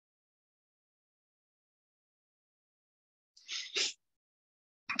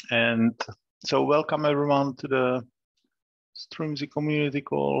And so welcome everyone to the Strimzi Community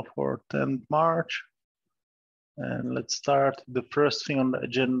Call for 10th March. And let's start the first thing on the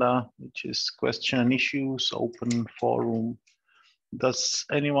agenda, which is question and issues, open forum. Does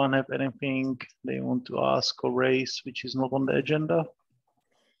anyone have anything they want to ask or raise which is not on the agenda?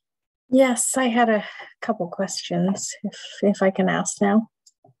 Yes, I had a couple questions, if I can ask now.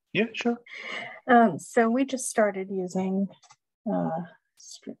 Yeah, sure. So we just started using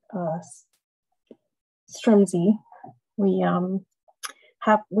Strimzi.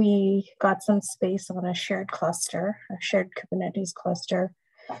 We got some space on a shared cluster, a shared Kubernetes cluster.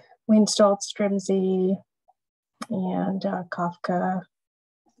 We installed Strimzi, and Kafka,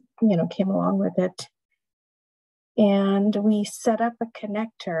 came along with it. And we set up a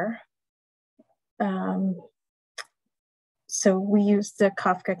connector. So we use the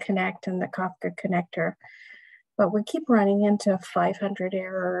Kafka Connect and the Kafka connector, but we keep running into 500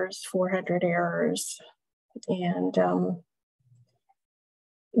 errors, 400 errors, and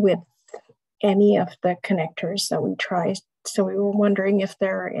with any of the connectors that we tried. So we were wondering if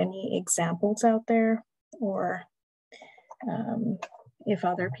there are any examples out there, or if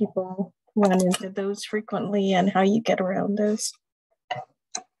other people run into those frequently and how you get around those.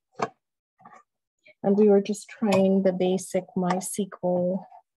 And we were just trying the basic MySQL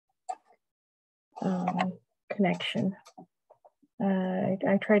connection.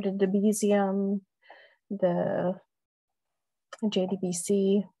 I tried a Debezium, the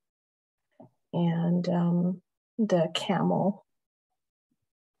JDBC, and the Camel.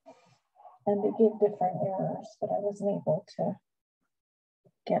 And they give different errors, but I wasn't able to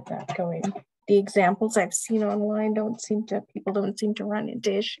get that going. The examples I've seen online people don't seem to run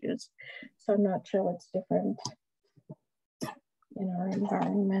into issues. So I'm not sure what's different in our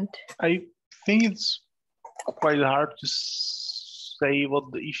environment. I think it's quite hard to say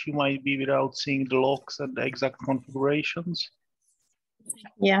what the issue might be without seeing the logs and the exact configurations.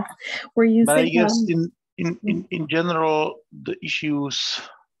 Yeah, we're using. But I guess in general, the issues,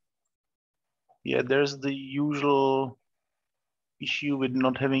 yeah, there's the usual issue with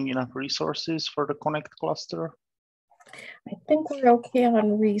not having enough resources for the Connect cluster. I think we're okay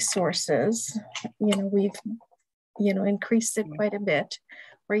on resources. We've increased it quite a bit.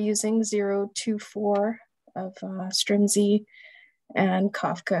 We're using 0.24 of Strimzi and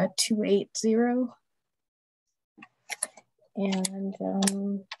Kafka 2.80. And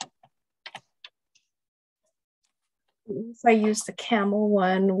if I use the Camel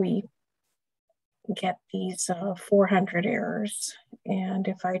one, we get these 400 errors. And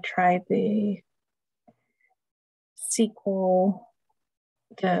if I try the SQL,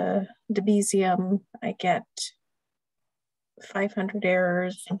 the Debezium, I get 500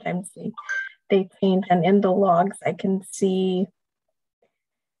 errors. Sometimes they change, and in the logs I can see,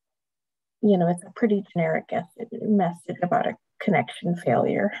 it's a pretty generic message about a connection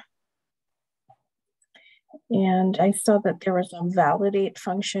failure. And I saw that there was a validate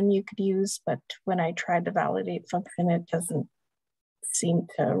function you could use, but when I tried the validate function, it doesn't seem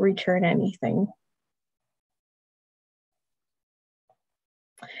to return anything.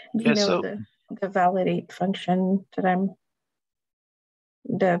 Do you know the validate function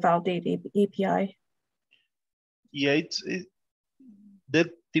the validate API? Yeah, that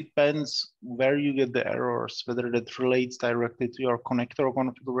depends where you get the errors, whether that relates directly to your connector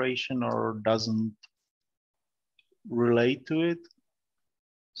configuration or doesn't relate to it.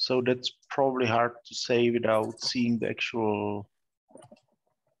 So that's probably hard to say without seeing the actual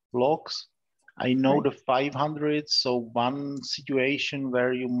logs. I know the 500, so one situation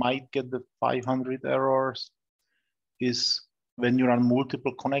where you might get the 500 errors is when you run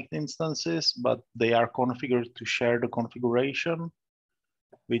multiple Connect instances, but they are configured to share the configuration,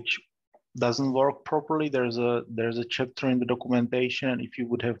 which doesn't work properly. There's a chapter in the documentation if you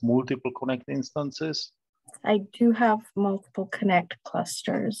would have multiple Connect instances. I do have multiple Connect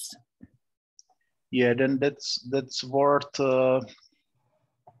clusters. Yeah, then that's worth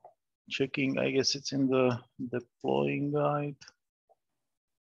checking. I guess it's in the deploying guide.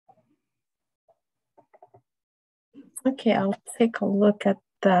 Okay, I'll take a look at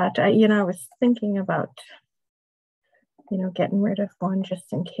that. I was thinking about, getting rid of one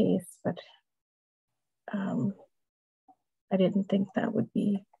just in case, but I didn't think that would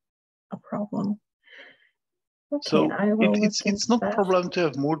be a problem. Okay, so I will it's not a problem to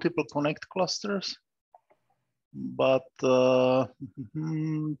have multiple Connect clusters, but trying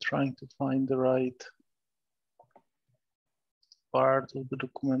to find the right part of the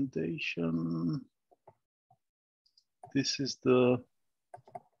documentation. This is the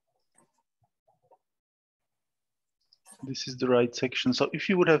This is the right section. So if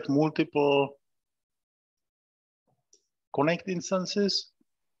you would have multiple connect instances,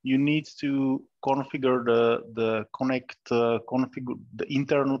 you need to configure the connect configure the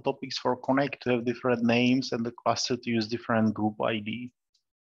internal topics for connect to have different names and the cluster to use different group ID.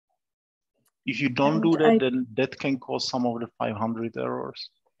 If you don't do that, then that can cause some of the 500 errors.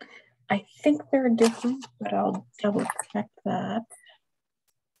 I think they're different, but I'll double check that.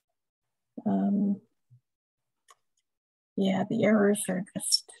 Yeah, the errors are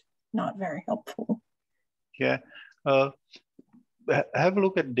just not very helpful. Yeah. Have a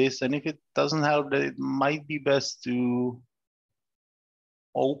look at this, and if it doesn't help, then it might be best to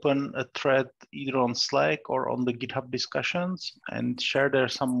open a thread either on Slack or on the GitHub discussions and share there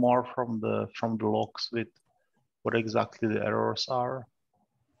some more from the logs with what exactly the errors are.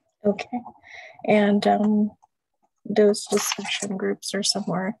 Okay, and those discussion groups are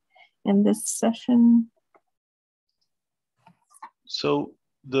somewhere in this session. So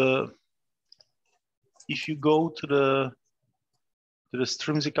if you go to the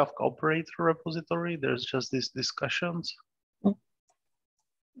Strimzi Kafka operator repository, there's just these discussions.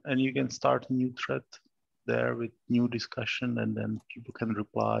 And you can start a new thread there with new discussion, and then people can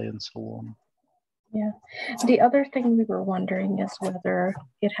reply and so on. Yeah. The other thing we were wondering is whether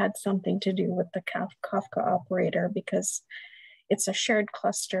it had something to do with the Kafka operator, because it's a shared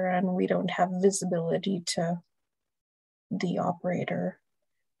cluster and we don't have visibility to the operator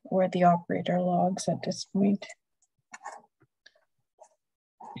or the operator logs at this point.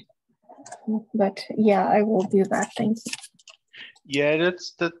 But yeah, I will do that. Thank you. Yeah,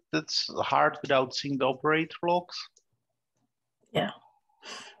 that's hard without seeing the operator logs. Yeah.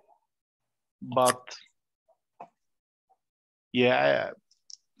 But yeah,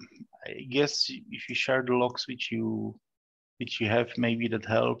 I guess if you share the logs which you have, maybe that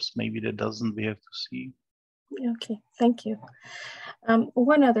helps, maybe that doesn't. We have to see. Okay, thank you.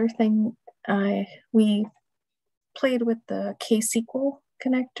 One other thing, we played with the KSQL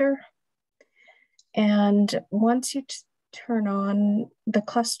connector, and once you turn on the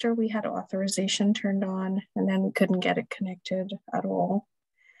cluster, we had authorization turned on, and then we couldn't get it connected at all.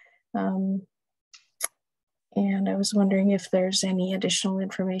 And I was wondering if there's any additional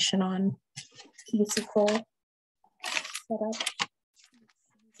information on KSQL setup.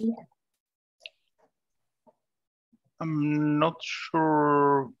 I'm not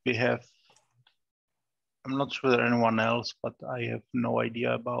sure we have. I'm not sure that anyone else, but I have no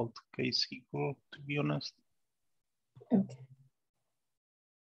idea about KSQL, to be honest. Okay.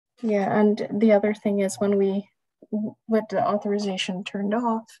 Yeah, and the other thing is with the authorization turned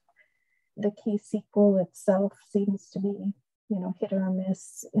off, the KSQL itself seems to be, hit or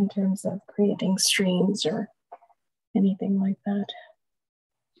miss in terms of creating streams or anything like that.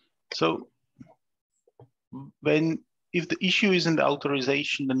 So if the issue isn't the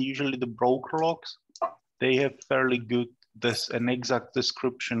authorization, then usually the broker logs, they have fairly good, an exact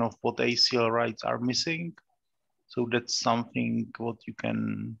description of what ACL rights are missing. So that's something what you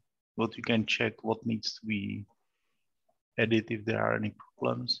can check, what needs to be added if there are any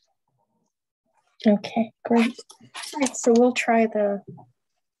problems. Okay, great. All right, so we'll try the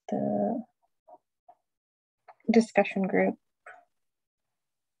discussion group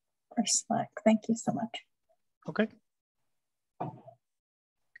or Slack. Thank you so much. Okay.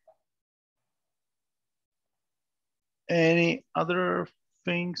 Any other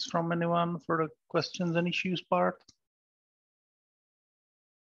things from anyone for the questions and issues part?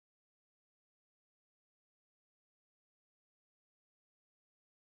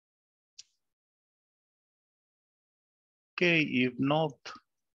 Okay, if not,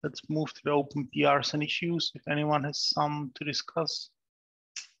 let's move to the open PRs and issues. If anyone has some to discuss.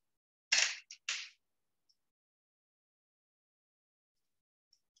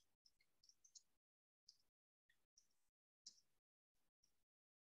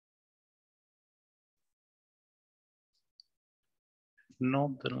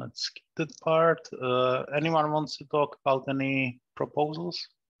 No, then let's skip that part. Anyone wants to talk about any proposals?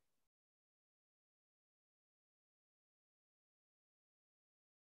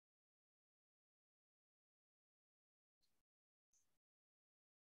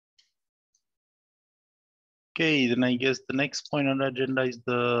 Okay, then I guess the next point on the agenda is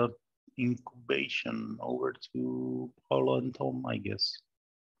the incubation. Over to Paulo and Tom, I guess.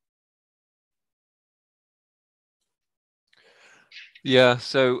 Yeah,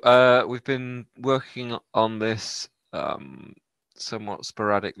 so we've been working on this somewhat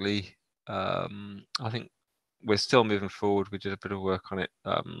sporadically. I think we're still moving forward. We did a bit of work on it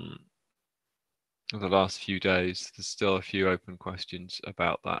over the last few days. There's still a few open questions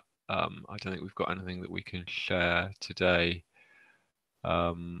about that. I don't think we've got anything that we can share today.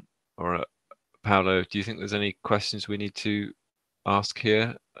 Or Paolo, do you think there's any questions we need to ask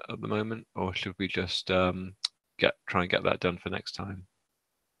here at the moment, or should we just try and get that done for next time?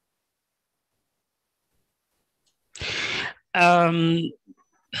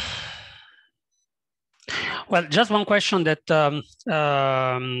 Well, just one question that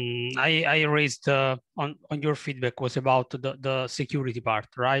I raised on your feedback was about the security part,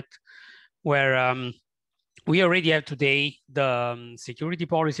 right? Where we already have today the security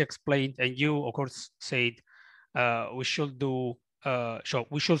policy explained, and you, of course, said we should do. So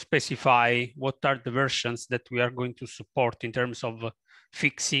we should specify what are the versions that we are going to support in terms of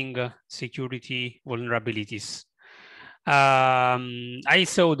fixing security vulnerabilities. I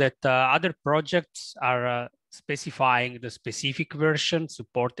saw that other projects are specifying the specific version,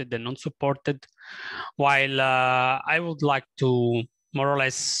 supported and non-supported, while I would like to more or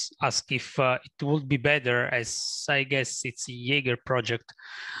less ask if it would be better, as I guess it's a Jaeger project,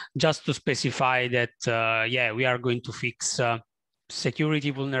 just to specify that, yeah, we are going to fix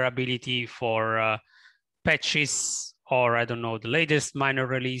security vulnerability for patches, or I don't know, the latest minor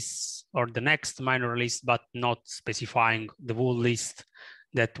release or the next minor release, but not specifying the whole list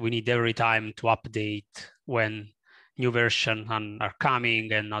that we need every time to update when new versions are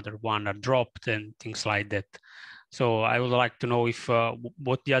coming and other one are dropped and things like that. So I would like to know if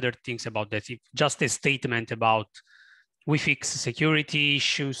what the other things about that, if just a statement about we fix security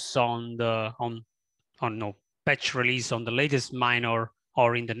issues on the no patch release on the latest minor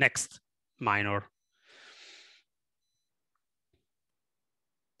or in the next minor,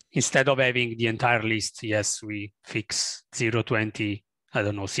 instead of having the entire list. Yes, we fix 020, I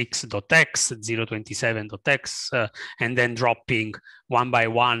don't know, 6.x, 027.x, and then dropping one by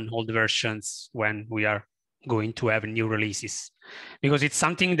one all the versions when we are going to have new releases. Because it's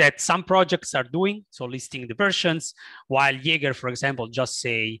something that some projects are doing, so listing the versions, while Jaeger, for example, just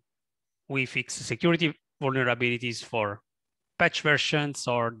say, we fix security vulnerabilities for patch versions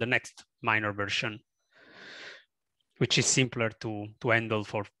or the next minor version, which is simpler to handle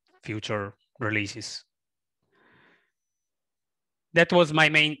for future releases. That was my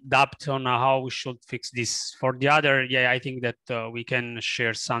main doubt on how we should fix this. For the other, yeah, I think that we can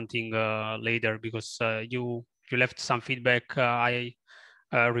share something later, because you left some feedback. I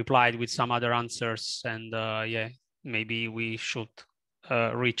replied with some other answers, and yeah, maybe we should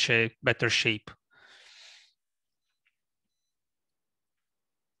reach a better shape.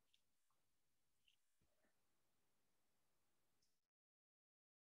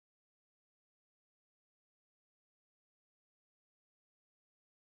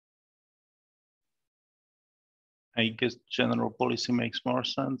 I guess general policy makes more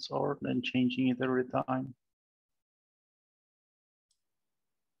sense, or than changing it every time.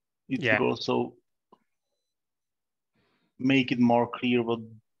 It would also make it more clear what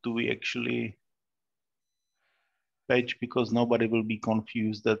do we actually patch, because nobody will be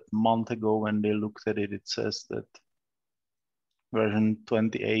confused that a month ago when they looked at it, it says that version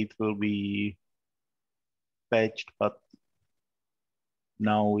 28 will be patched, but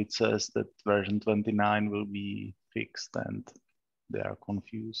now it says that version 29 will be fixed, and they are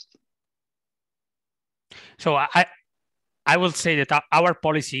confused. So I will say that our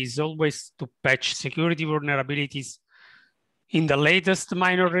policy is always to patch security vulnerabilities in the latest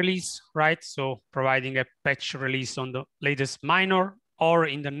minor release, right? So providing a patch release on the latest minor, or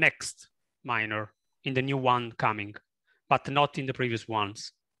in the next minor, in the new one coming, but not in the previous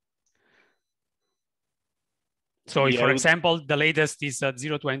ones. So if, for example, the latest is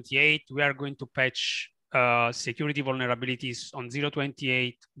 0.28, we are going to patch security vulnerabilities on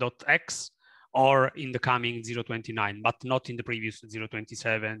 0.28.x, or in the coming 0.29, but not in the previous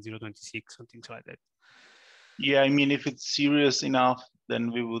 0.27, 0.26, and things like that. Yeah, I mean, if it's serious enough,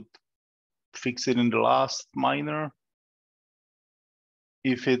 then we would fix it in the last minor.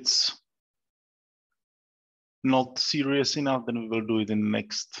 If it's not serious enough, then we will do it in the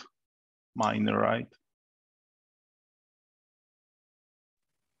next minor, right?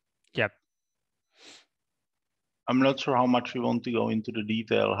 Yep. I'm not sure how much we want to go into the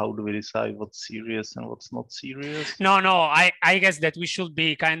detail. How do we decide what's serious and what's not serious? No, I guess that we should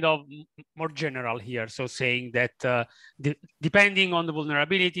be kind of more general here. So saying that depending on the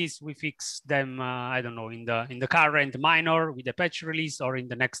vulnerabilities, we fix them, I don't know, in the current minor with the patch release, or in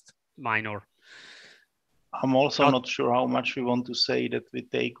the next minor. I'm also not sure how much we want to say that we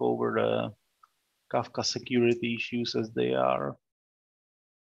take over the Kafka security issues as they are.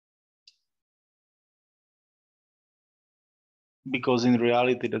 Because in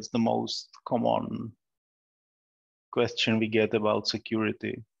reality, that's the most common question we get about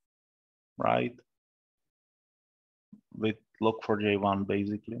security. right? With log4j1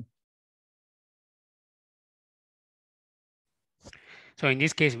 basically. So in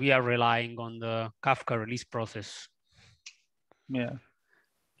this case, we are relying on the Kafka release process. Yeah.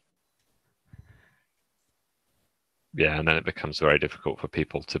 Yeah, and then it becomes very difficult for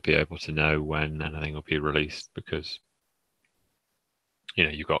people to be able to know when anything will be released because, you know,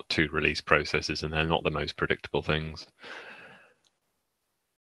 you've got two release processes and they're not the most predictable things.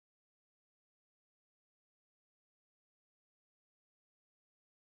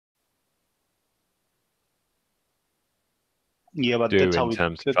 Yeah, but That's how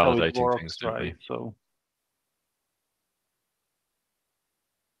it works, things, don't right? we? So.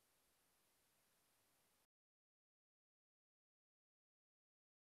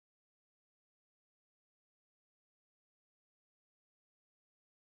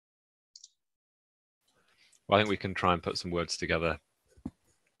 Well, I think we can try and put some words together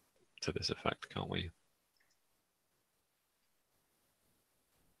to this effect, can't we?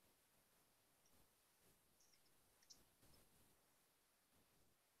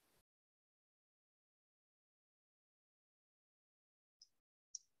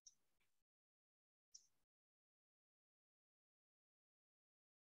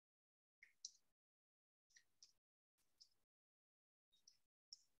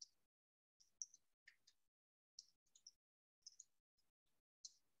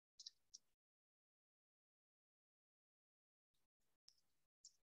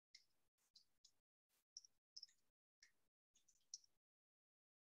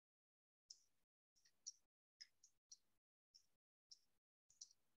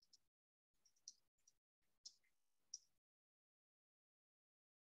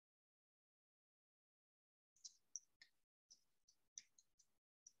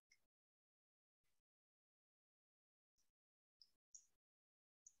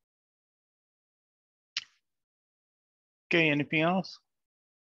 Okay, anything else?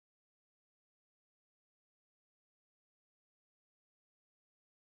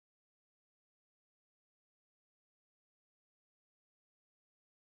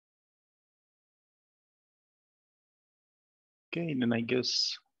 Okay, then I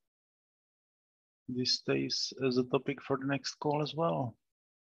guess this stays as a topic for the next call as well.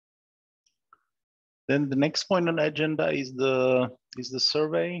 Then the next point on the agenda is the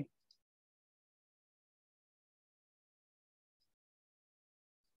survey.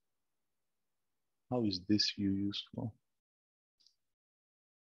 How is this view useful?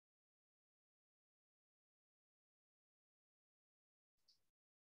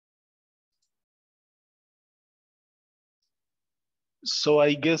 So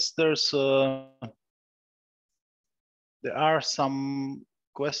I guess there are some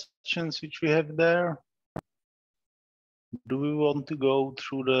questions which we have there. Do we want to go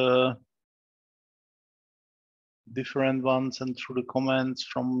through the different ones and through the comments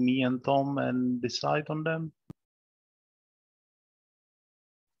from me and Tom and decide on them?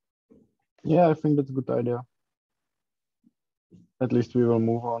 Yeah, I think that's a good idea. At least we will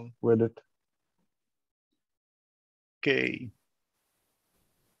move on with it. Okay.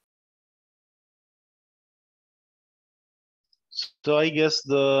 So I guess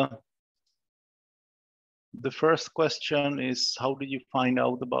the first question is, how did you find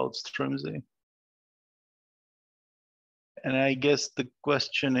out about Strimzi? And I guess the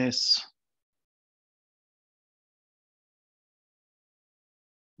question is,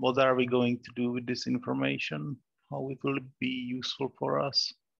 what are we going to do with this information? How it will be useful for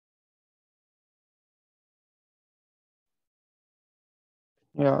us?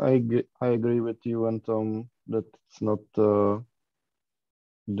 Yeah, I agree with you and Tom that it's not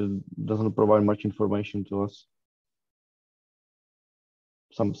doesn't provide much information to us.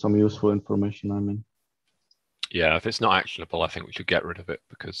 Some useful information, I mean. Yeah, if it's not actionable, I think we should get rid of it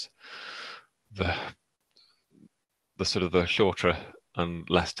because the sort of the shorter and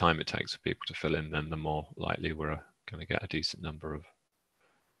less time it takes for people to fill in, then the more likely we're going to get a decent number of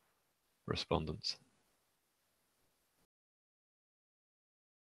respondents.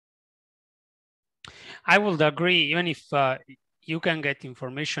 I would agree, even if you can get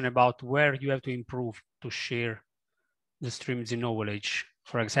information about where you have to improve to share the Strimzi knowledge.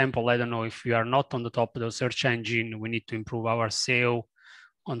 For example, I don't know, if we are not on the top of the search engine, we need to improve our SEO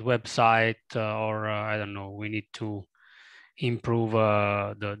on the website, or I don't know, we need to improve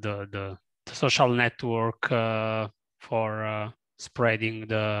the social network for spreading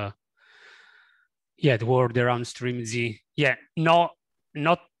the word around Strimzi. Yeah, not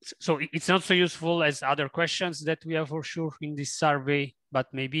so it's not so useful as other questions that we have for sure in this survey, but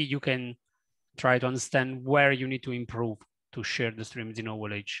maybe you can try to understand where you need to improve to share the Strimzi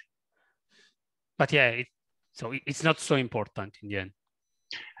knowledge. But yeah, so it's not so important in the end.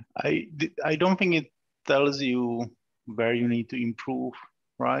 I don't think it tells you where you need to improve,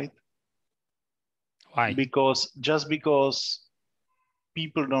 right? Why? Because just because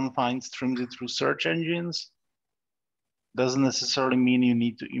people don't find Strimzi through search engines doesn't necessarily mean you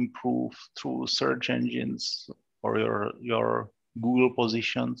need to improve through search engines or your Google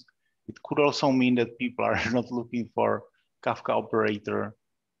positions. It could also mean that people are not looking for Kafka operator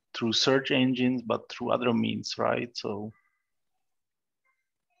through search engines, but through other means, right? So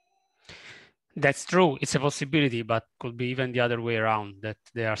that's true. It's a possibility, but could be even the other way around, that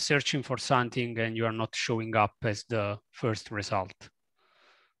they are searching for something and you are not showing up as the first result.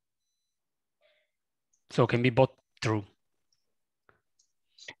 So it can be both true.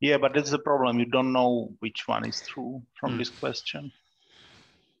 yeah, but that's the problem. You don't know which one is true from this question.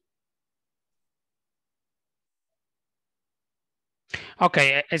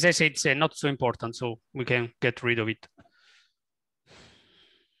 Okay, as I said, it's not so important, so we can get rid of it.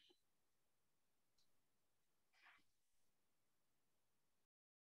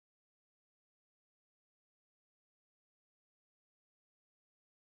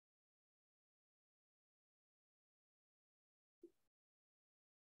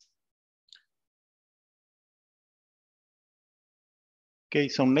 Okay,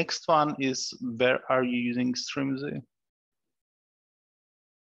 so next one is, where are you using Strimzi?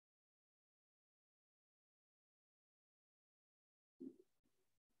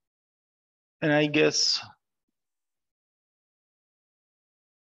 And I guess,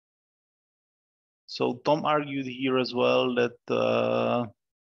 so Tom argued here as well that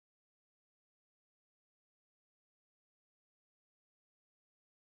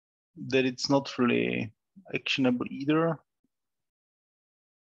that it's not really actionable either.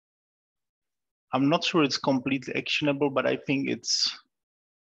 I'm not sure it's completely actionable, but I think it's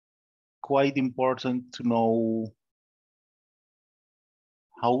quite important to know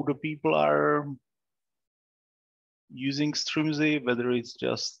how the people are using Strimzi, whether it's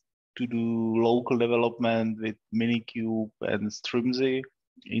just to do local development with Minikube and Strimzi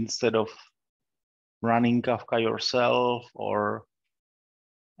instead of running Kafka yourself, or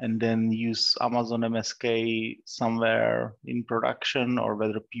and then use Amazon MSK somewhere in production, or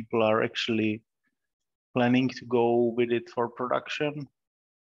whether people are actually planning to go with it for production.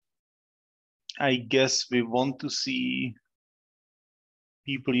 I guess we want to see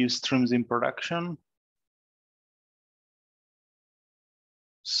people use Strimzi in production.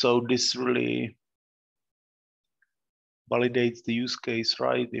 So this really validates the use case,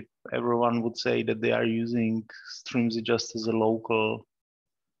 right? If everyone would say that they are using Strimzi just as a local,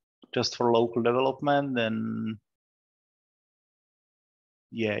 just for local development, then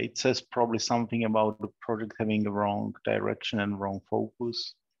yeah, it says probably something about the project having the wrong direction and wrong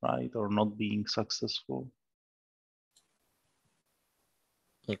focus, right? Or not being successful.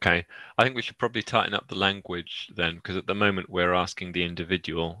 Okay, I think we should probably tighten up the language then, because at the moment we're asking the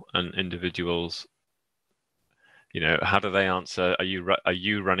individual, and individuals, you know, how do they answer? Are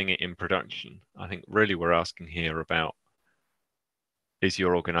you running it in production? I think really we're asking here about, is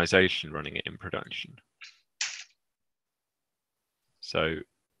your organization running it in production? So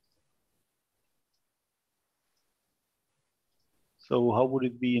how would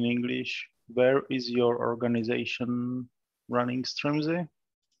it be in English? Where is your organization running Strimzi?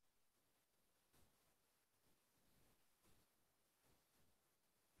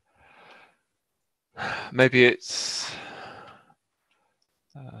 maybe it's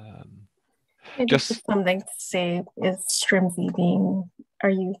Maybe just something to say, is Strimzi being, are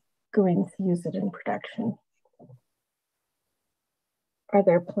you going to use it in production? Are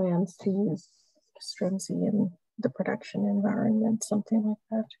there plans to use Strimzi in the production environment, something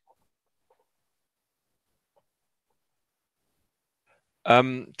like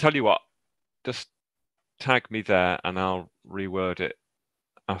that. Tell you what, just tag me there and I'll reword it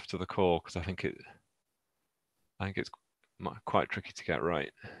after the call, because I think it's quite tricky to get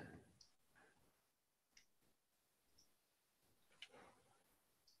right.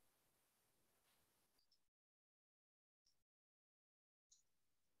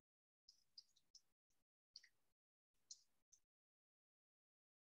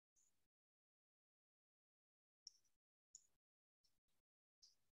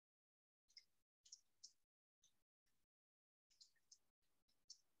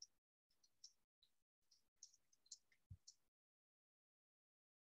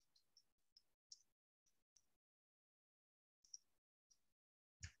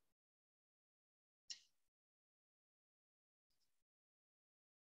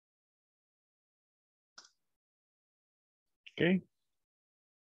 Okay.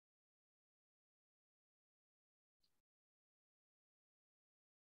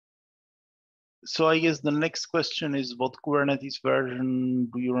 So I guess the next question is, what Kubernetes version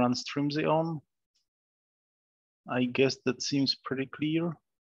do you run Strimzi on? I guess that seems pretty clear.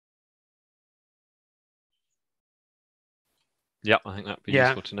 Yeah, I think that'd be Yeah.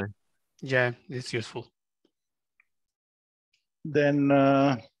 useful to know. Yeah, it's useful. Then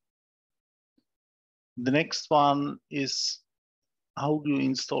the next one is, how do you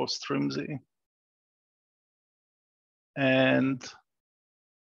install Strimzi? And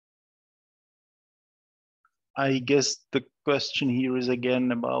I guess the question here is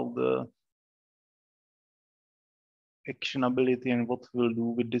again about the actionability and what we'll do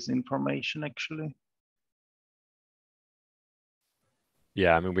with this information actually.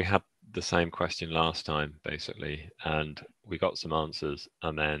 Yeah, I mean, we had the same question last time, basically, and we got some answers,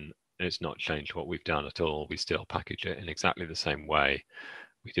 and then it's not changed what we've done at all. We still package it in exactly the same way.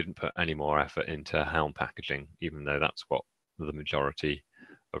 We didn't put any more effort into Helm packaging, even though that's what the majority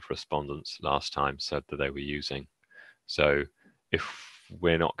of respondents last time said that they were using. So if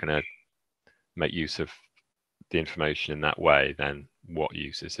we're not going to make use of the information in that way, then what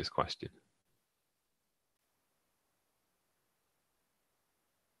use is this question?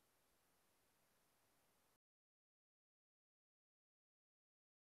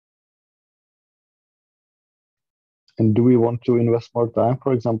 And do we want to invest more time,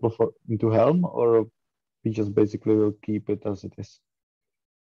 for example, into Helm, or we just basically will keep it as it is?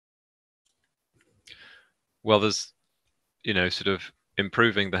 Well, there's, sort of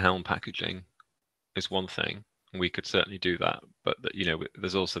improving the Helm packaging is one thing. We could certainly do that, but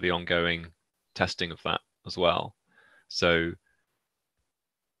there's also the ongoing testing of that as well. So,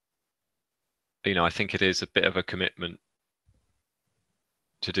 I think it is a bit of a commitment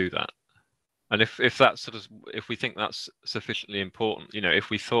to do that. And if that's if we think that's sufficiently important, if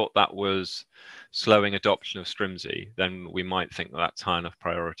we thought that was slowing adoption of Strimzi, then we might think that that's high enough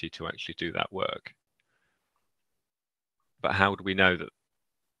priority to actually do that work. But how do we know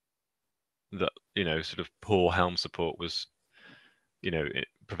that sort of poor Helm support was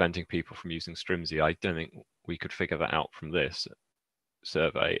preventing people from using Strimzi? I don't think we could figure that out from this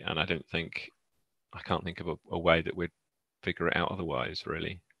survey, and I can't think of a way that we'd figure it out otherwise,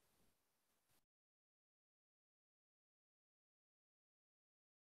 really.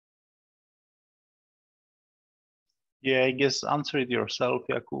 Yeah, I guess answer it yourself,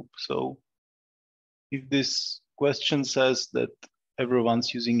 Jakub. So if this question says that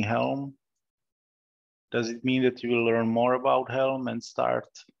everyone's using Helm, does it mean that you will learn more about Helm and start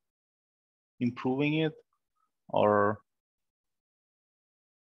improving it? Or,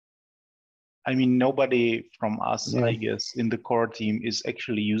 I mean, nobody from us, Yeah. I guess, in the core team is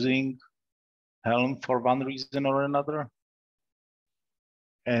actually using Helm for one reason or another.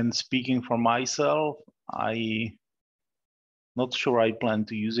 And speaking for myself, I'm not sure I plan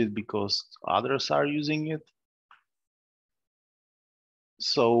to use it because others are using it.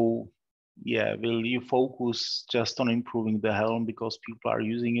 So yeah, will you focus just on improving the Helm because people are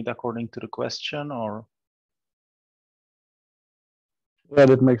using it according to the question, or? Yeah,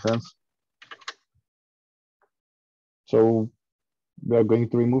 that makes sense. So we are going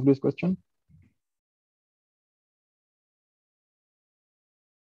to remove this question?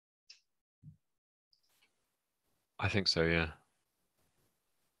 I think so, yeah.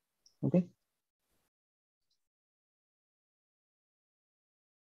 Okay.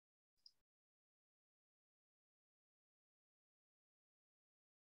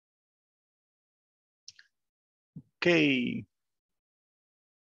 Okay.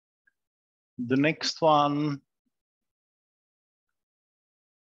 The next one.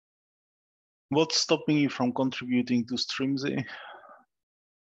 What's stopping you from contributing to Strimzi?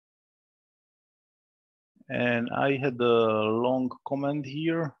 And I had a long comment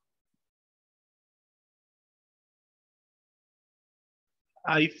here.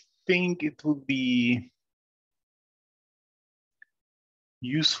 I think it would be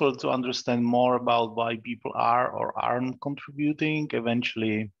useful to understand more about why people are or aren't contributing.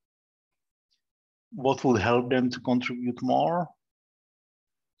 Eventually, what would help them to contribute more?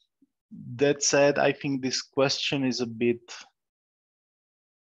 That said, I think this question is a bit,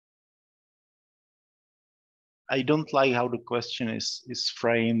 I don't like how the question is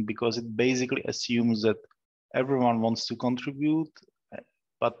framed, because it basically assumes that everyone wants to contribute,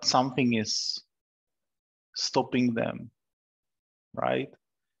 but something is stopping them, right?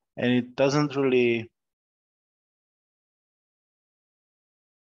 And it doesn't really,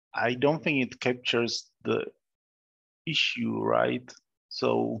 I don't think it captures the issue, right?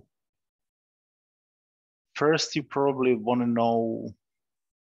 So first, you probably want to know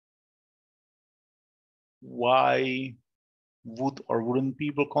why would or wouldn't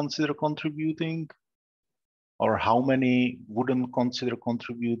people consider contributing, or how many wouldn't consider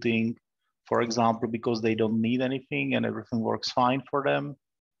contributing, for example, because they don't need anything and everything works fine for them.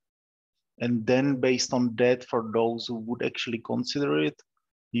 And then based on that, for those who would actually consider it,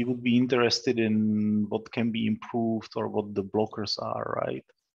 you would be interested in what can be improved or what the blockers are, right?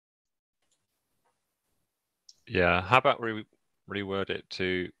 Yeah, how about reword it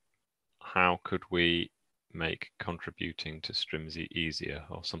to how could we make contributing to Strimzi easier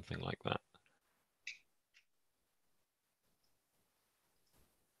or something like that?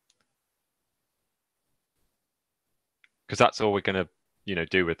 Because that's all we're going to,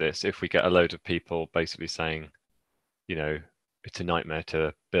 do with this. If we get a load of people basically saying, it's a nightmare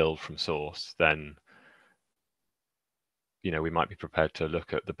to build from source, then, we might be prepared to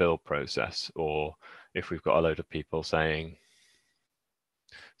look at the build process. Or if we've got a load of people saying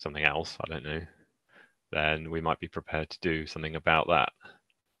something else, I don't know, then we might be prepared to do something about that.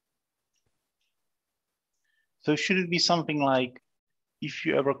 So should it be something like, if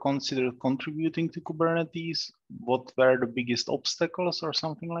you ever considered contributing to Kubernetes, what were the biggest obstacles or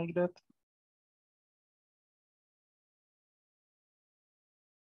something like that?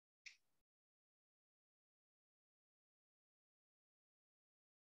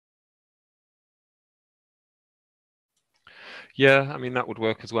 Yeah, I mean, that would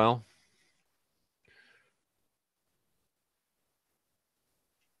work as well.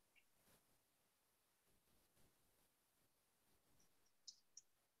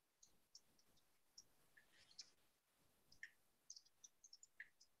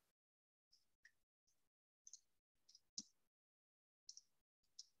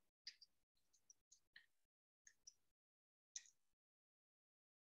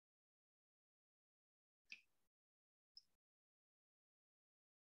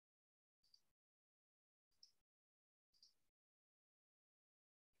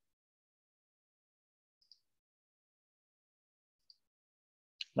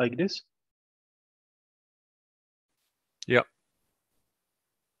 Like this? Yep.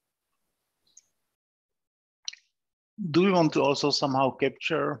 Do we want to also somehow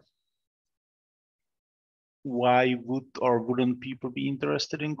capture why would or wouldn't people be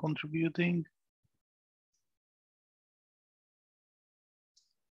interested in contributing?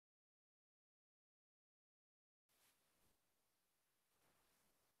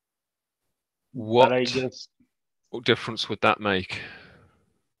 What I guess difference would that make?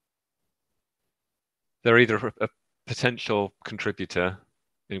 They're either a potential contributor,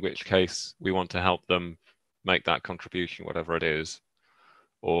 in which case we want to help them make that contribution, whatever it is,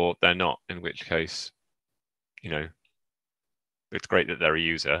 or they're not, in which case, it's great that they're a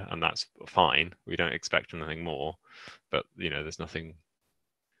user and that's fine. We don't expect anything more, but there's nothing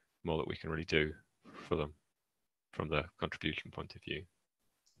more that we can really do for them from the contribution point of view.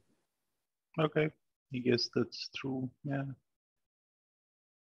 Okay, I guess that's true. Yeah.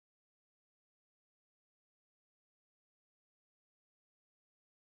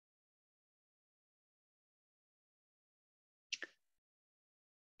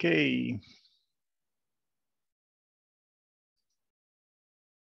 Okay.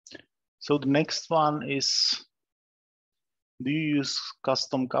 So the next one is, do you use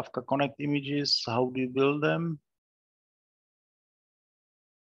custom Kafka Connect images? How do you build them?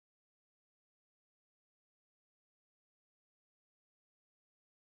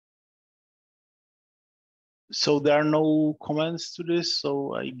 So there are no comments to this,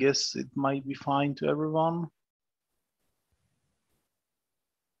 so I guess it might be fine to everyone.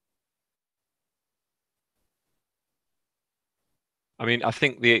 I mean, I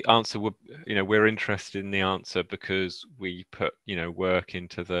think the answer would, we're interested in the answer because we put, work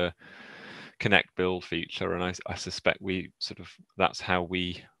into the Connect build feature, and I suspect that's how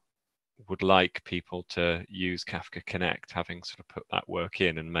we would like people to use Kafka Connect, having sort of put that work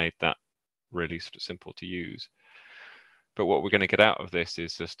in and made that really sort of simple to use. But what we're going to get out of this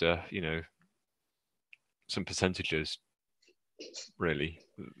is just some percentages, really.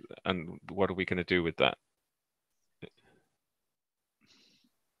 And what are we going to do with that?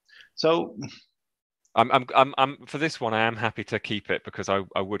 So I'm for this one, I am happy to keep it because I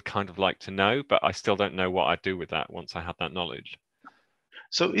would kind of like to know, but I still don't know what I'd do with that once I had that knowledge.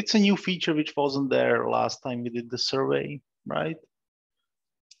 So it's a new feature which wasn't there last time we did the survey, right?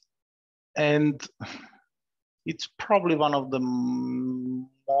 And it's probably one of the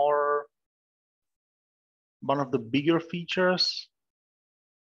bigger features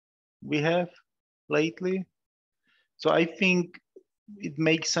we have lately. So I think it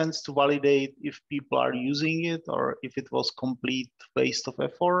makes sense to validate if people are using it or if it was complete waste of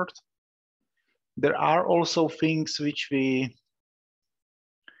effort. There are also things which we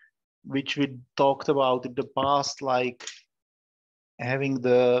talked about in the past, like having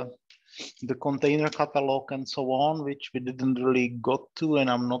the container catalog and so on, which we didn't really got to, and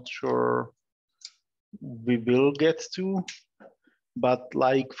I'm not sure we will get to. But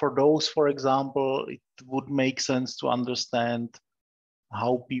like for those, for example, it would make sense to understand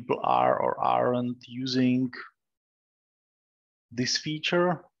how people are or aren't using this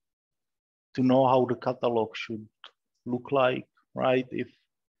feature to know how the catalog should look like, right?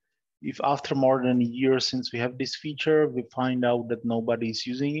 If after more than a year since we have this feature, we find out that nobody's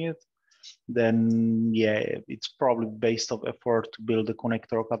using it, then yeah, it's probably based of effort to build a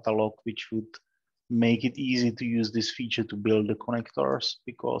connector catalog, which would make it easy to use this feature to build the connectors,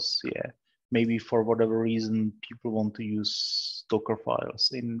 because yeah, maybe for whatever reason, people want to use Docker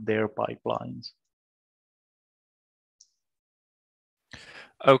files in their pipelines.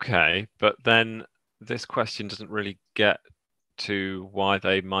 Okay, but then this question doesn't really get to why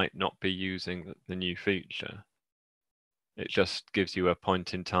they might not be using the new feature. It just gives you a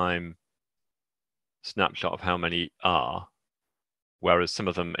point in time snapshot of how many are, whereas some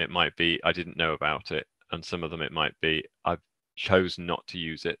of them it might be I didn't know about it, and some of them it might be I've chosen not to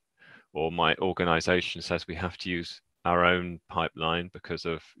use it, or my organization says we have to use our own pipeline because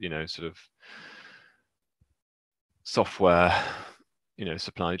of, you know, sort of software, you know,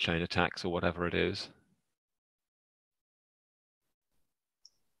 supply chain attacks or whatever it is.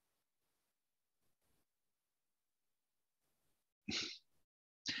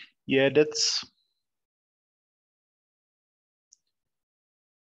 Yeah,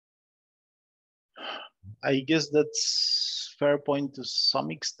 I guess that's fair point to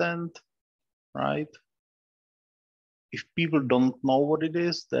some extent, right? If people don't know what it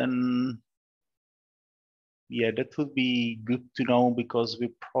is, then yeah, that would be good to know, because we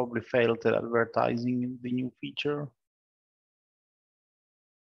probably failed at advertising the new feature.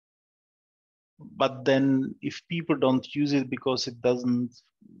 But then if people don't use it because it doesn't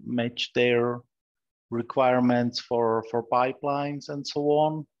match their requirements for pipelines and so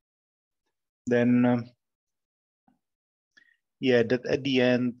on, then yeah, that at the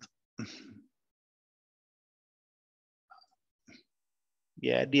end,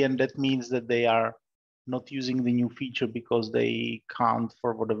 yeah, at the end that means that they are not using the new feature because they can't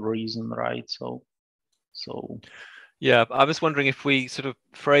for whatever reason, right? So yeah, I was wondering if we sort of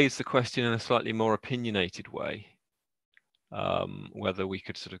phrase the question in a slightly more opinionated way, whether we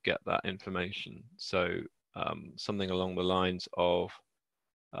could sort of get that information. So something along the lines of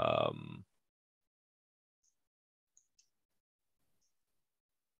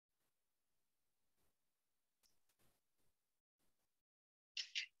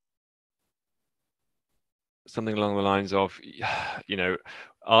something along the lines of, you know,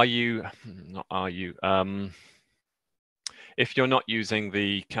 if you're not using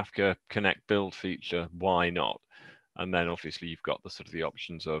the Kafka Connect build feature, why not? And then obviously you've got the sort of the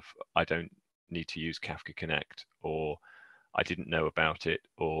options of, I don't need to use Kafka Connect, or I didn't know about it,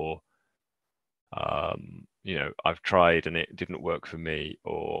 or you know, I've tried and it didn't work for me,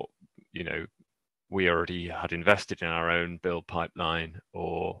 or, you know, we already had invested in our own build pipeline,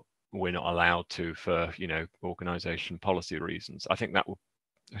 or we're not allowed to for, you know, organization policy reasons. I think that will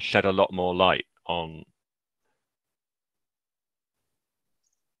shed a lot more light on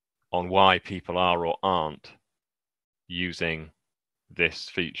why people are or aren't using this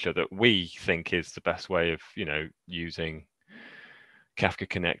feature that we think is the best way of, you know, using Kafka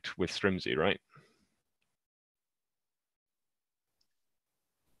Connect with Strimzi, right?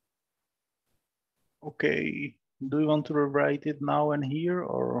 okay. Do you want to rewrite it now and here,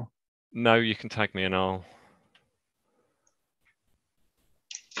 or? No, you can tag me and I'll.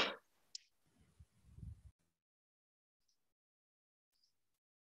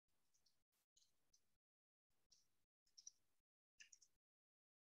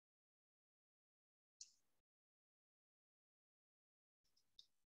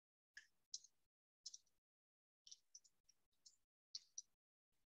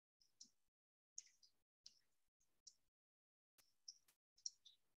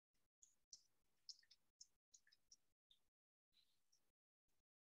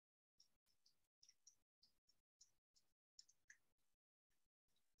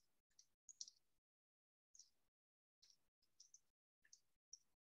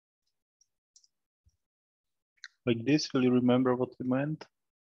 Like this, will you remember what we meant?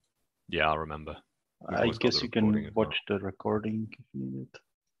 Yeah, I'll remember. I guess you can watch the recording if you need it.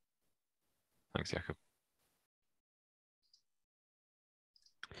 Thanks, Jakob.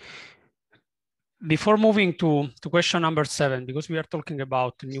 Before moving to question number 7, because we are talking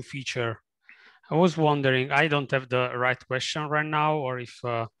about a new feature I was wondering, I don't have the right question right now, or if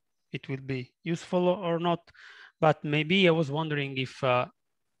it will be useful or not, but maybe I was wondering if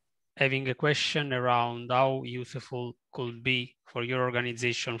having a question around how useful could be for your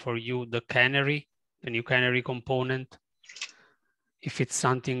organization, for you, the canary, the new canary component, if it's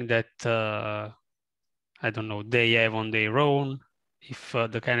something that, I don't know, they have on their own, if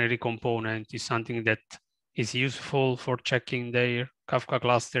the canary component is something that is useful for checking their Kafka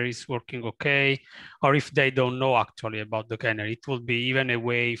cluster is working okay, or if they don't know actually about the canary. It will be even a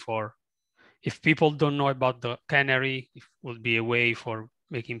way for, if people don't know about the canary, it will be a way for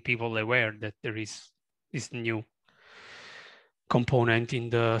making people aware that there is this new component in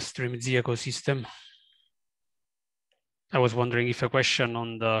the Strimzi ecosystem. I was wondering if a question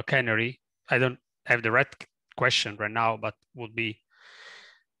on the canary, I don't have the right question right now, but would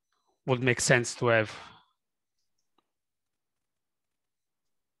make sense to have.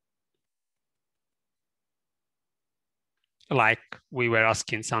 Like we were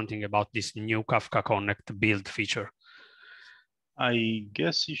asking something about this new Kafka Connect build feature. I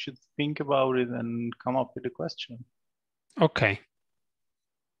guess you should think about it and come up with a question. Okay.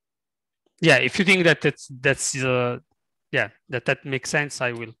 Yeah, if you think that that makes sense,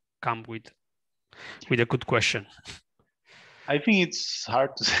 I will come with a good question. I think it's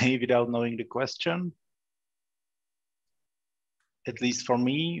hard to say without knowing the question, at least for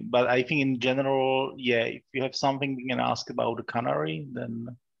me. But I think in general, yeah, if you have something you can ask about the canary, then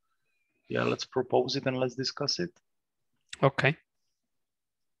yeah, let's propose it and let's discuss it. Okay.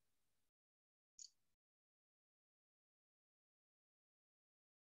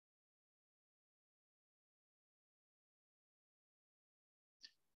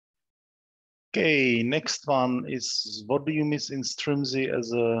 Okay, next one is, what do you miss in Strimzi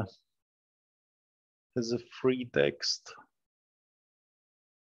as a free text?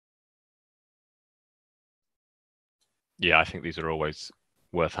 Yeah, I think these are always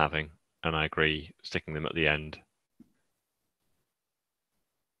worth having, and I agree, sticking them at the end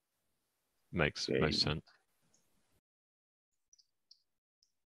makes most sense.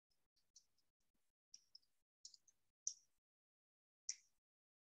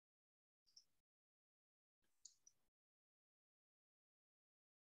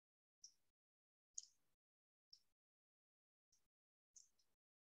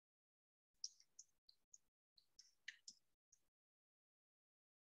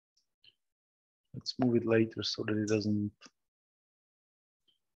 Let's move it later so that it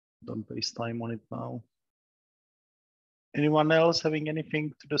don't waste time on it now. Anyone else having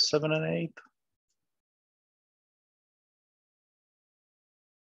anything to the 7 and 8?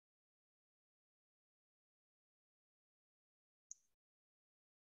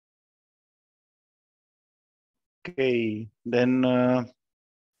 Okay, then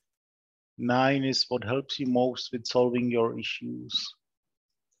 9 is what helps you most with solving your issues,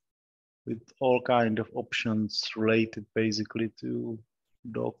 with all kind of options related basically to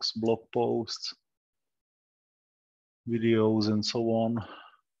docs, blog posts, videos, and so on.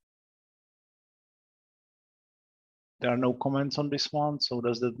 There are no comments on this one, so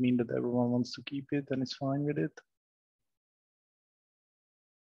does that mean that everyone wants to keep it and is fine with it?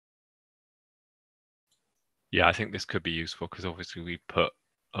 Yeah, I think this could be useful because obviously we put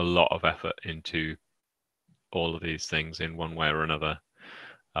a lot of effort into all of these things in one way or another,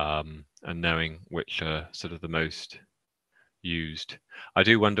 and knowing which are sort of the most used. I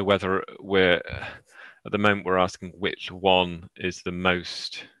do wonder whether at the moment we're asking which one is the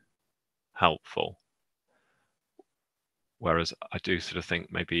most helpful. Whereas I do sort of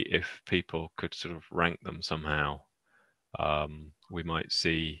think maybe if people could sort of rank them somehow, we might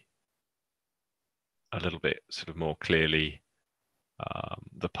see a little bit sort of more clearly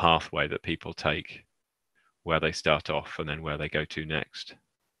the pathway that people take, where they start off and then where they go to next,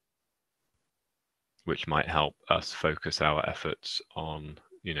 which might help us focus our efforts on,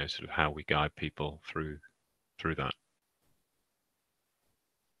 you know, sort of how we guide people through that.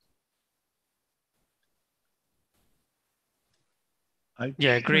 I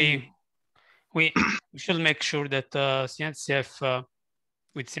agree. We should make sure that CNCF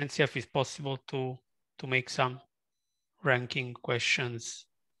with CNCF it's possible to make some ranking questions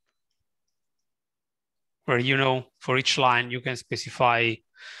where, you know, for each line you can specify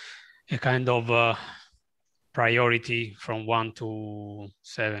a kind of priority from 1 to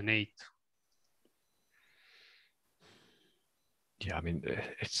 7, 8. Yeah, I mean,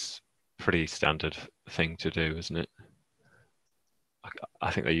 it's pretty standard thing to do, isn't it? I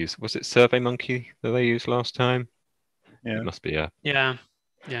think they used, was it SurveyMonkey that they used last time? Yeah. It must be a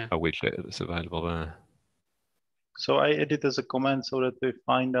widget that's available there. So I edit as a comment so that we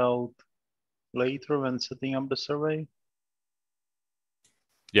find out later when setting up the survey?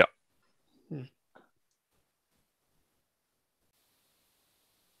 Yeah.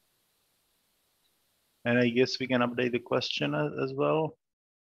 And I guess we can update the question as well.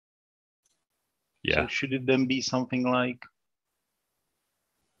 Yeah. So should it then be something like,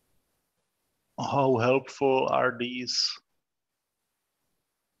 how helpful are these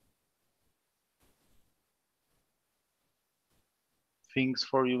things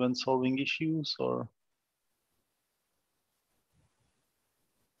for you when solving issues, or?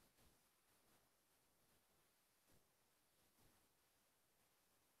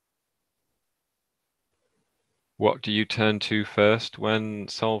 What do you turn to first when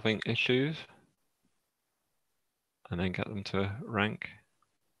solving issues? And then get them to rank?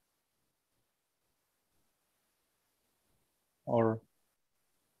 Or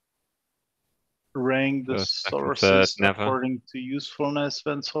rank the First, second, third, sources never. according to usefulness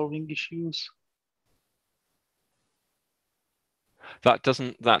when solving issues? That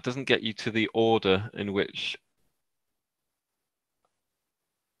doesn't get you to the order in which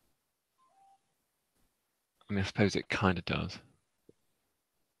I mean, I suppose it kind of does.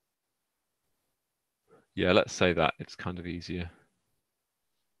 Yeah, let's say that it's kind of easier.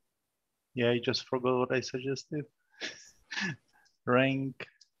 Yeah, I just forgot what I suggested. Rank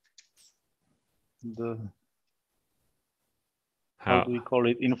the, how do we call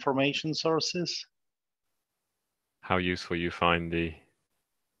it, information sources? How useful you find the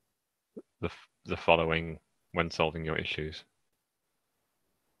following when solving your issues.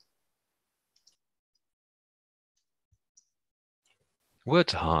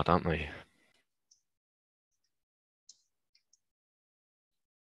 Words are hard, aren't they?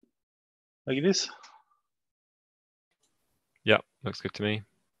 Like this? Yep, looks good to me.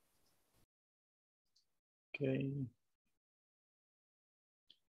 Okay.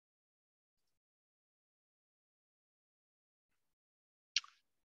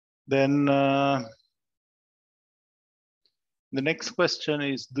 Then the next question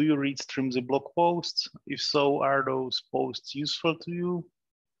is, do you read Strimzi blog posts? If so, are those posts useful to you?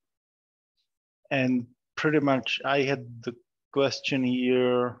 And pretty much I had the question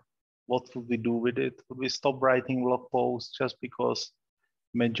here, what would we do with it? Would we stop writing blog posts just because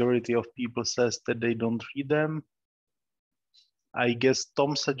majority of people says that they don't read them? I guess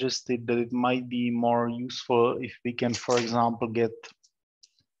Tom suggested that it might be more useful if we can, for example, get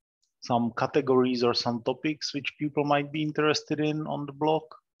some categories or some topics which people might be interested in on the blog.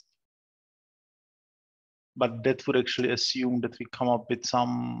 But that would actually assume that we come up with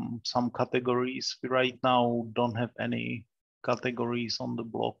some categories. We right now don't have any categories on the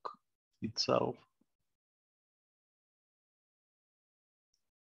blog itself.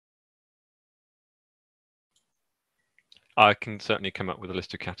 I can certainly come up with a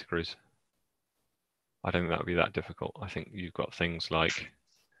list of categories. I don't think that would be that difficult. I think you've got things like,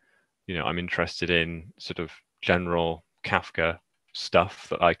 you know, I'm interested in sort of general Kafka stuff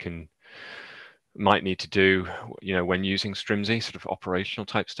that I might need to do, you know, when using Strimzi, sort of operational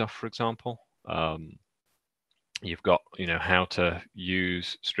type stuff, for example. You've got, you know, how to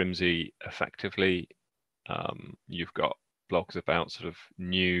use Strimzi effectively. You've got blogs about sort of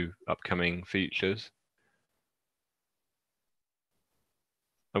new upcoming features.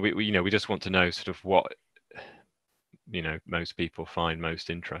 And you know, we just want to know sort of what, you know, most people find most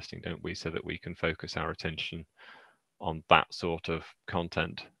interesting, don't we? So that we can focus our attention on that sort of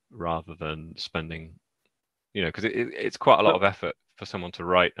content rather than spending, you know, because it's quite a lot of effort for someone to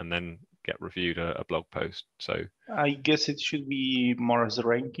write and then get reviewed a blog post. So I guess it should be more as a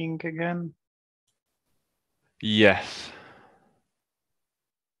ranking again. yes.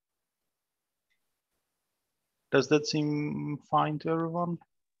 Does that seem fine to everyone?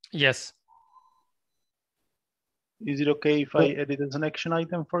 Yes. Is it okay if I edit as an action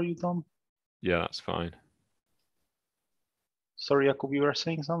item for you, Tom? Yeah, that's fine. Sorry, Jakub, you were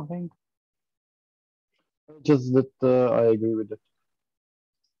saying something? Just that I agree with it.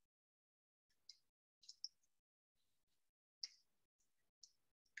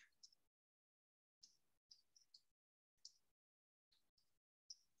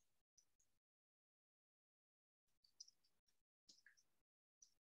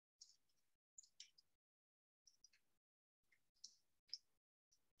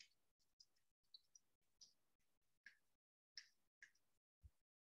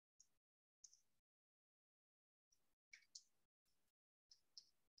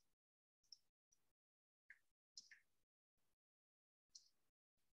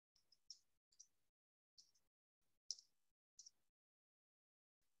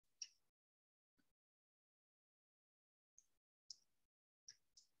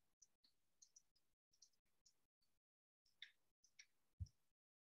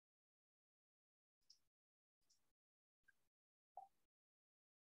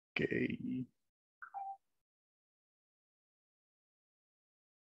 Okay.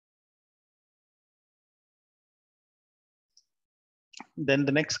 Then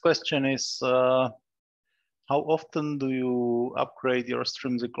the next question is, how often do you upgrade your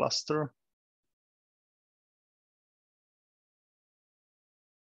Strimzi cluster?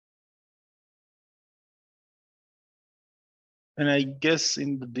 And I guess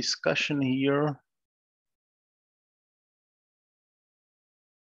in the discussion here,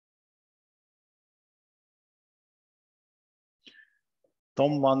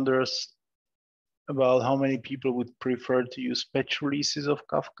 Tom wonders about how many people would prefer to use patch releases of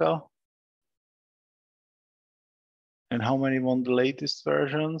Kafka and how many want the latest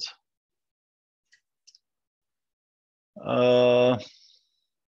versions.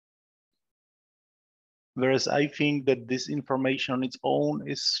 Whereas I think that this information on its own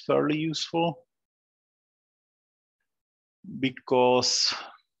is fairly useful because,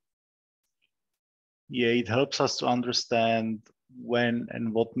 yeah, it helps us to understand when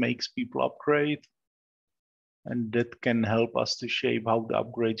and what makes people upgrade. And that can help us to shape how the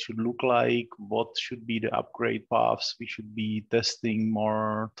upgrade should look like, what should be the upgrade paths we should be testing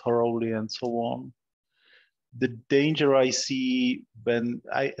more thoroughly, and so on. The danger I see when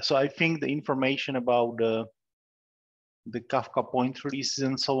I think the information about the Kafka point releases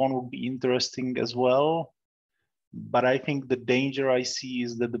and so on would be interesting as well. But I think the danger I see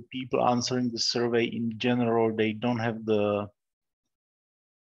is that the people answering the survey in general, they don't have the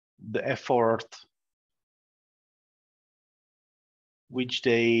effort which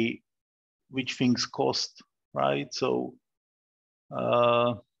things cost, right? So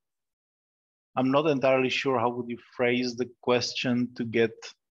I'm not entirely sure how would you phrase the question to get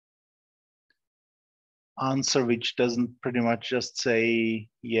answer which doesn't pretty much just say,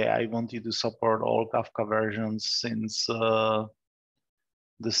 yeah, I want you to support all Kafka versions since the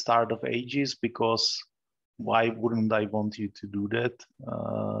start of ages, because why wouldn't I want you to do that?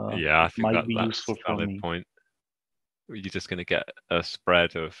 Yeah, I think might be that's useful a for valid me. point. You're just going to get a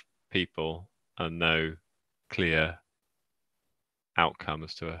spread of people and no clear outcome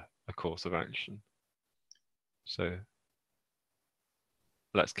as to a course of action. So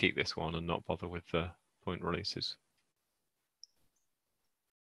let's keep this one and not bother with the point releases.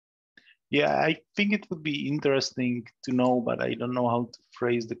 Yeah, I think it would be interesting to know, but I don't know how to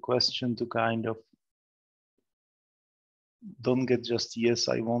phrase the question to kind of don't get just yes,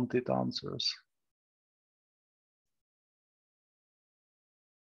 I want it answers.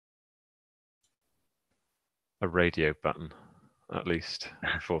 A radio button, at least,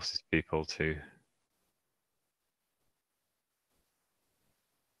 forces people to.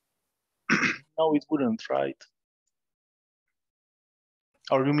 No, it wouldn't, right?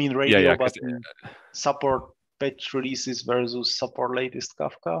 Or you mean radio button support patch releases versus support latest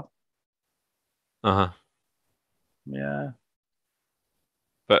Kafka? Yeah.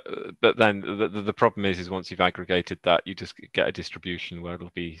 But then the problem is once you've aggregated that, you just get a distribution where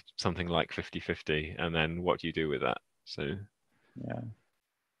it'll be something like 50-50, and then what do you do with that? So yeah.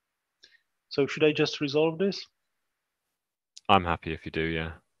 So should I just resolve this? I'm happy if you do,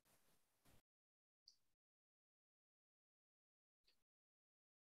 yeah.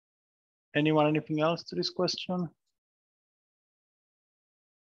 Anyone, anything else to this question?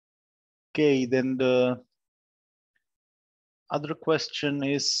 Okay, then the other question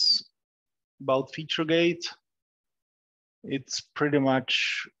is about FeatureGate. It's pretty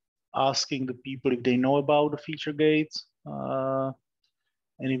much asking the people if they know about the FeatureGate,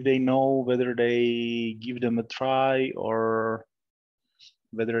 and if they know, whether they give them a try or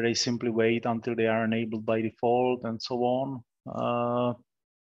whether they simply wait until they are enabled by default and so on.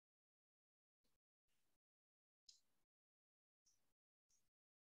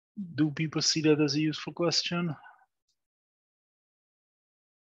 Do people see that as a useful question?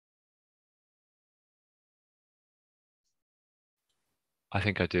 I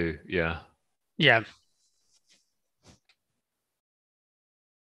think I do, yeah. Yeah.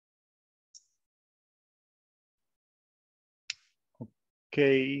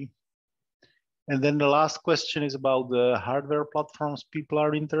 Okay. And then the last question is about the hardware platforms people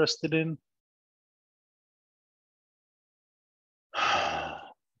are interested in.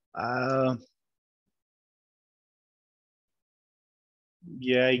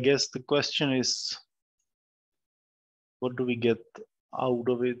 Yeah, I guess the question is, what do we get out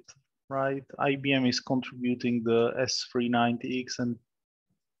of it, right? IBM is contributing the S390X and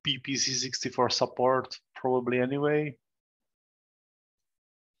PPC64 support probably anyway.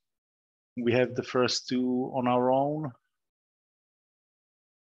 We have the first two on our own.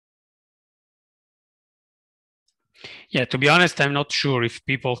 Yeah, to be honest, I'm not sure if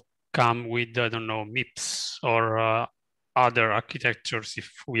people come with, I don't know, MIPS or other architectures, if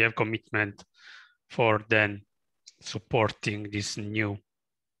we have commitment for then supporting these new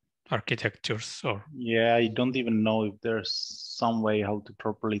architectures. Or yeah, I don't even know if there's some way how to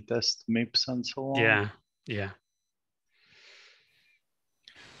properly test MIPS and so on. yeah, yeah.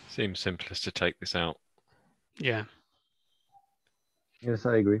 Seems simplest to take this out. Yeah. Yes,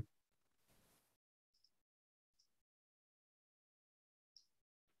 I agree.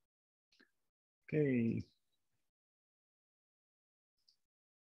 Okay.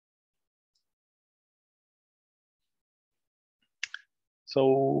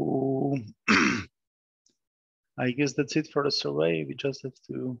 So I guess that's it for the survey. We just have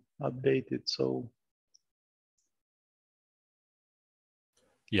to update it. So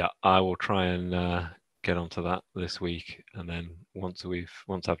Yeah, I will try and get onto that this week, and then once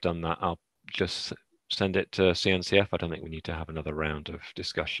I've done that, I'll just send it to CNCF. I don't think we need to have another round of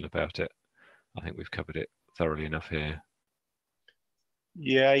discussion about it. I think we've covered it thoroughly enough here.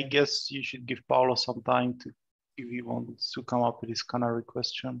 yeah, I guess you should give Paolo some time to, if he wants to come up with his canary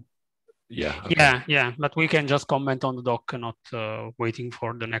question. Yeah. Okay. Yeah. But we can just comment on the doc, not waiting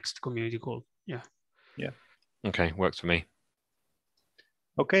for the next community call. Yeah. Yeah. Okay, works for me.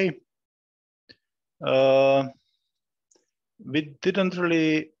 Okay. We didn't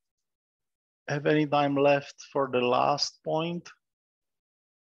really have any time left for the last point.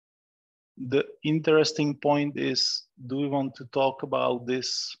 The interesting point is, do we want to talk about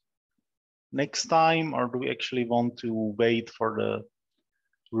this next time, or do we actually want to wait for the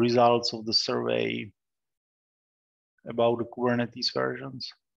results of the survey about the Kubernetes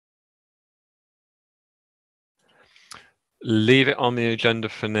versions? Leave it on the agenda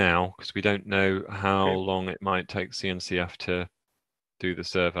for now, because we don't know how Okay. long it might take CNCF to do the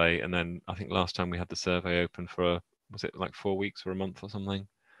survey. And then I think last time we had the survey open for, was it like 4 weeks or a month or something?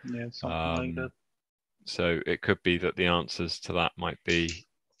 Yeah, something like that. So it could be that the answers to that might be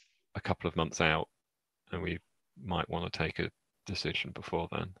a couple of months out, and we might want to take a decision before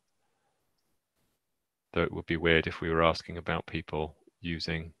then. Though it would be weird if we were asking about people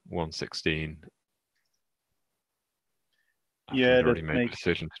using 1.16 after Yeah, we'd already that made the makes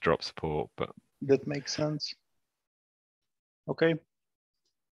decision to drop support. But that makes sense. Okay.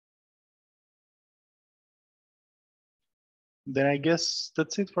 Then I guess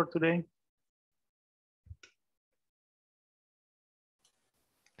that's it for today.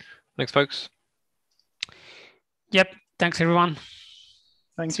 thanks, folks. Yep. Thanks, everyone.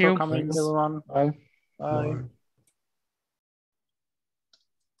 Thanks See for you. coming, Thanks. everyone. Bye. Bye. Bye.